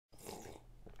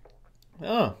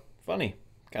Oh, funny.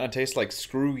 Kind of tastes like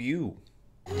screw you.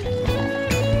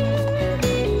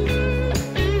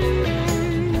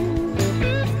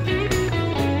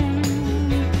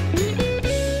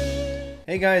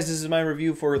 Hey guys, this is my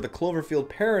review for The Cloverfield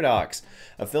Paradox,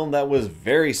 a film that was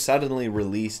very suddenly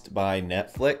released by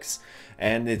Netflix,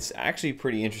 and it's actually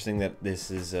pretty interesting that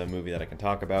this is a movie that I can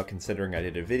talk about, considering I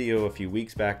did a video a few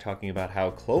weeks back talking about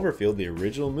how Cloverfield, the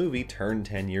original movie, turned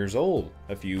 10 years old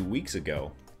a few weeks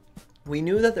ago. We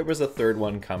knew that there was a third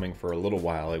one coming for a little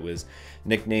while. It was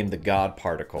nicknamed the God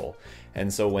Particle,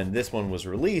 and so when this one was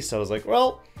released, I was like,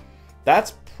 well,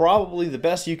 that's probably the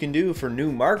best you can do for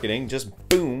new marketing. Just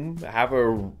boom, have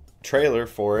a trailer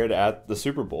for it at the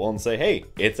Super Bowl and say, hey,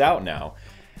 it's out now.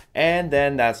 And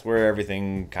then that's where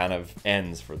everything kind of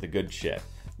ends for the good shit.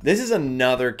 This is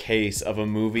another case of a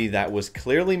movie that was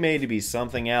clearly made to be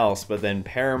something else, but then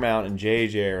Paramount and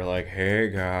JJ are like, hey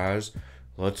guys,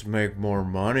 let's make more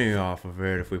money off of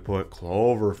it if we put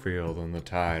Cloverfield in the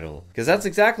title. Because that's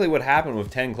exactly what happened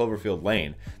with 10 Cloverfield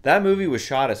Lane. That movie was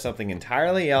shot as something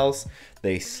entirely else.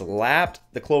 They slapped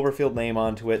the Cloverfield name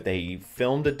onto it. They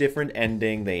filmed a different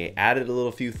ending. They added a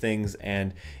little few things,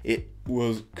 and it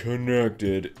was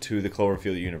connected to the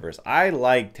Cloverfield universe. I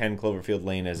like 10 Cloverfield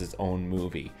Lane as its own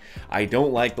movie. I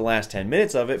don't like the last 10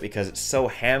 minutes of it because it's so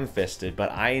ham-fisted,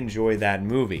 but I enjoy that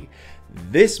movie.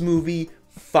 This movie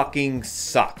fucking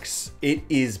sucks. It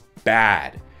is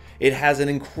bad. It has an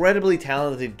incredibly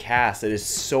talented cast that is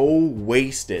so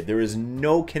wasted. There is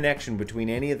no connection between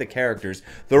any of the characters.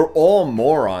 They're all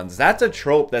morons. That's a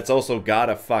trope that's also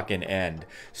gotta fucking end.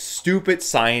 Stupid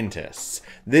scientists.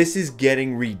 This is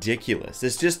getting ridiculous.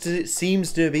 This just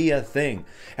seems to be a thing.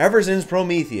 Ever since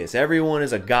Prometheus, everyone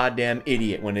is a goddamn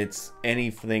idiot when it's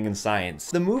anything in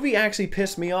science. The movie actually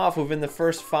pissed me off within the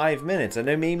first 5 minutes, and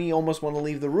it made me almost want to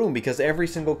leave the room because every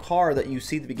single car that you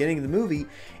see at the beginning of the movie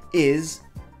is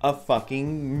a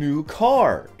fucking new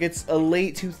car. It's a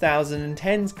late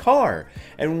 2010s car.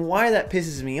 And why that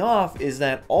pisses me off is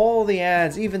that all the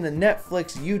ads, even the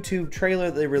Netflix YouTube trailer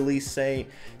they released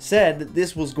said that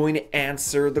this was going to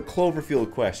answer the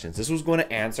Cloverfield questions. This was going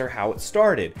to answer how it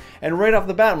started. And right off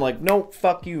the bat, I'm like, nope,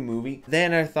 fuck you, movie.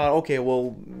 Then I thought, okay,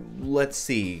 well, let's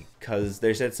see, because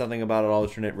they said something about an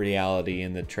alternate reality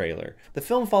in the trailer. The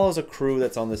film follows a crew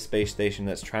that's on the space station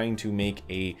that's trying to make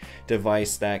a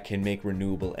device that can make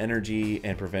renewable energy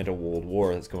and prevent a world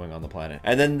war that's going on the planet.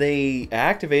 And then they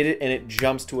activate it and it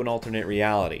jumps to an alternate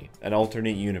reality, an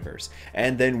alternate universe.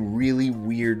 And then really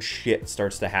weird shit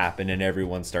starts to happen and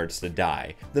everyone starts to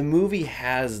die. The movie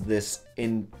has this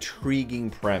intriguing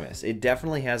premise. It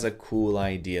definitely has a cool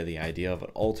idea, the idea of an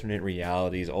alternate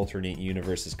realities, alternate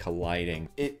universes colliding.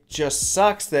 It just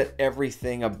sucks that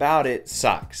everything about it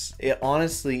sucks. It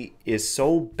honestly is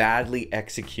so badly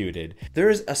executed.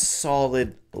 There's a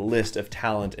solid list of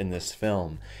talent in this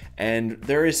film, and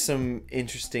there is some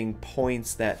interesting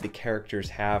points that the characters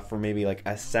have for maybe like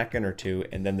a second or two,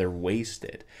 and then they're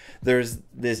wasted. There's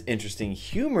this interesting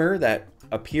humor that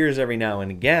appears every now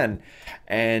and again,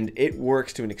 and it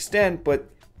works to an extent, but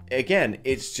again,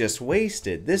 it's just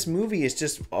wasted. This movie is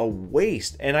just a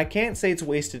waste, and I can't say it's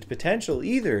wasted potential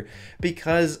either,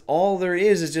 because all there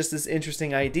is just this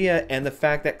interesting idea and the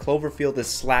fact that Cloverfield is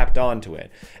slapped onto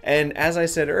it. And as I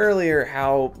said earlier,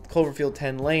 how Cloverfield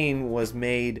 10 Lane was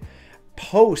made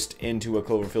post into a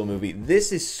Cloverfield movie.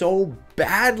 This is so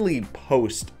badly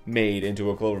post made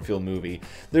into a Cloverfield movie.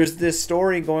 There's this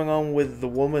story going on with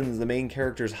the main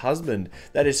character's husband,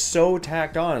 that is so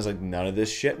tacked on. It's like, none of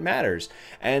this shit matters.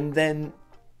 And then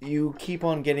you keep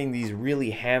on getting these really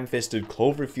ham-fisted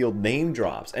Cloverfield name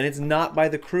drops, and it's not by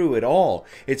the crew at all.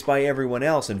 It's by everyone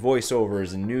else, and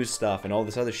voiceovers and news stuff and all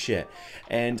this other shit.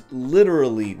 And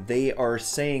literally, they are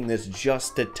saying this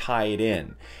just to tie it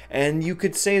in. And you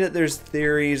could say that there's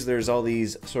theories, there's all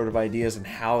these sort of ideas on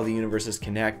how the universes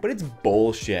connect, but it's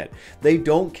bullshit. They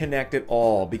don't connect at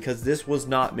all, because this was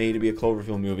not made to be a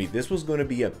Cloverfield movie. This was going to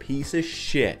be a piece of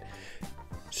shit,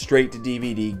 straight to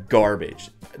DVD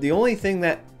garbage. The only thing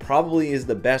that probably is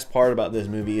the best part about this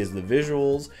movie is the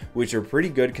visuals, which are pretty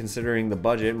good considering the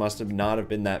budget must have not have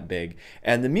been that big,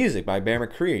 and the music by Bear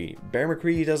McCreary. Bear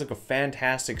McCreary does like a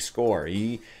fantastic score.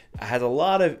 He has a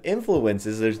lot of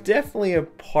influences. There's definitely a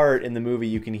part in the movie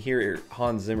you can hear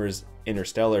Hans Zimmer's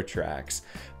Interstellar tracks,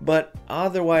 but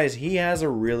otherwise he has a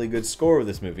really good score with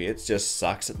this movie. It just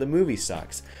sucks that the movie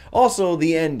sucks. Also,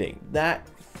 the ending. That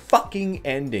fucking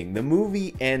ending. The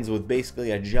movie ends with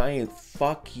basically a giant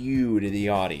fuck you to the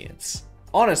audience.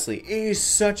 Honestly, it is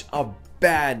such a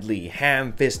badly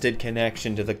ham-fisted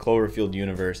connection to the Cloverfield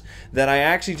universe that I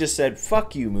actually just said,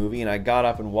 fuck you, movie, and I got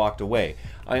up and walked away.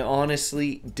 I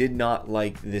honestly did not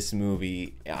like this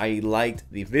movie. I liked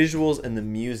the visuals and the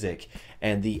music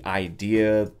and the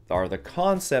idea or the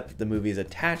concept that the movie is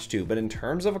attached to. But in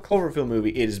terms of a Cloverfield movie,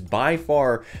 it is by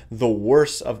far the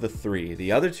worst of the three.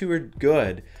 The other two are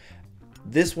good.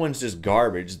 This one's just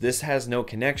garbage. This has no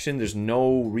connection. There's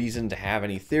no reason to have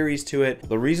any theories to it.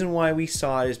 The reason why we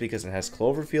saw it is because it has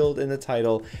Cloverfield in the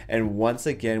title, and once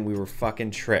again, we were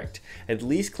fucking tricked. At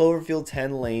least Cloverfield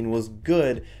 10 Lane was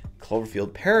good.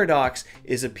 Cloverfield Paradox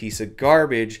is a piece of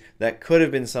garbage that could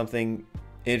have been something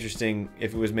interesting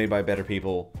if it was made by better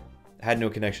people, had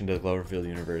no connection to the Cloverfield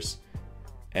universe,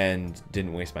 and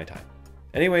didn't waste my time.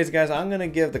 Anyways, guys, I'm going to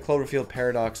give the Cloverfield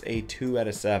Paradox a 2 out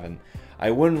of 7. I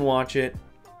wouldn't watch it,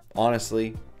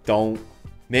 honestly, don't.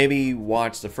 Maybe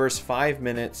watch the first 5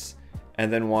 minutes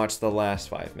and then watch the last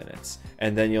 5 minutes,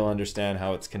 and then you'll understand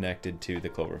how it's connected to the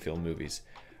Cloverfield movies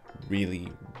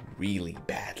really, really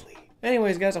badly.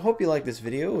 Anyways, guys, I hope you liked this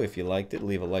video. If you liked it,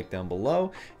 leave a like down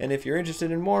below, and if you're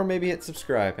interested in more, maybe hit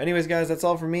subscribe. Anyways, guys, that's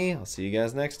all from me. I'll see you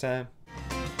guys next time.